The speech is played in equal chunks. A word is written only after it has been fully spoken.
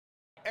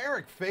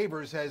Eric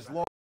Favors has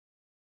long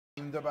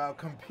dreamed about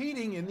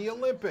competing in the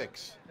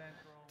Olympics.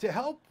 To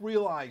help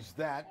realize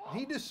that,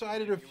 he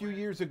decided a few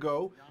years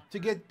ago to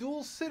get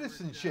dual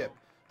citizenship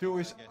through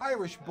his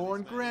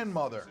Irish-born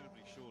grandmother.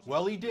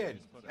 Well, he did,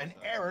 and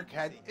Eric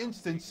had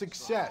instant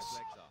success,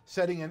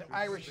 setting an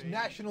Irish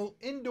national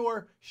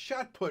indoor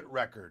shot put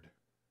record.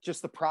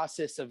 Just the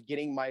process of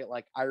getting my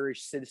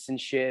Irish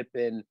citizenship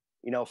and,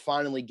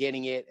 finally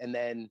getting it, and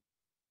then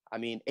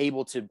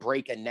able to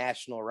break a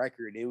national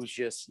record. It was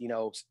just,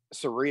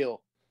 surreal.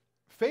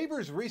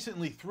 Favors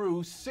recently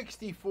threw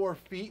 64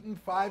 feet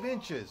and 5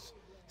 inches,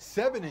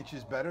 7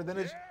 inches better than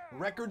his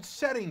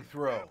record-setting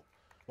throw.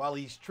 While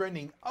he's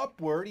trending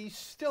upward, he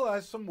still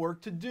has some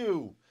work to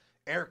do.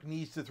 Eric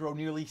needs to throw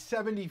nearly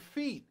 70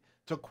 feet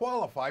to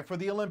qualify for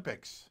the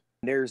Olympics.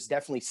 There's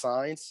definitely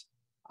signs.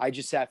 I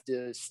just have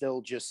to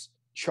still just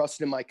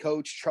trust in my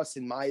coach, trust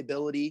in my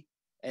ability,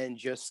 and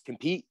just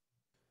compete.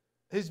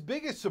 His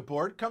biggest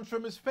support comes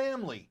from his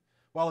family.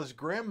 While his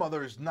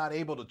grandmother is not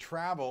able to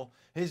travel,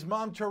 his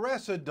mom,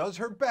 Teresa, does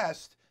her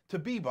best to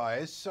be by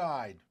his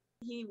side.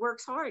 He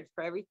works hard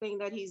for everything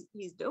that he's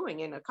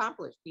doing and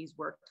accomplished. He's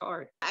worked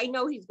hard. I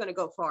know he's going to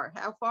go far.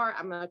 How far,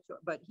 I'm not sure,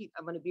 but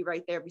I'm going to be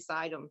right there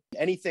beside him.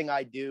 Anything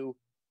I do,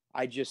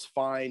 I just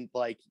find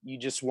you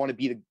just want to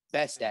be the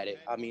best at it.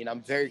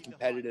 I'm very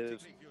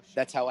competitive.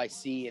 That's how I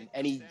see in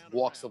any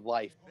walks of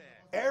life.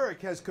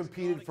 Eric has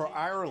competed for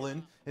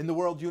Ireland in the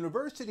World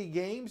University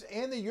Games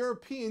and the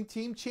European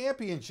Team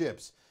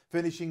Championships,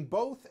 finishing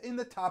both in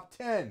the top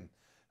 10.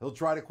 He'll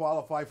try to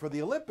qualify for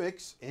the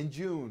Olympics in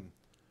June.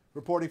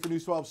 Reporting for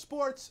News 12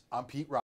 Sports, I'm Pete Ross.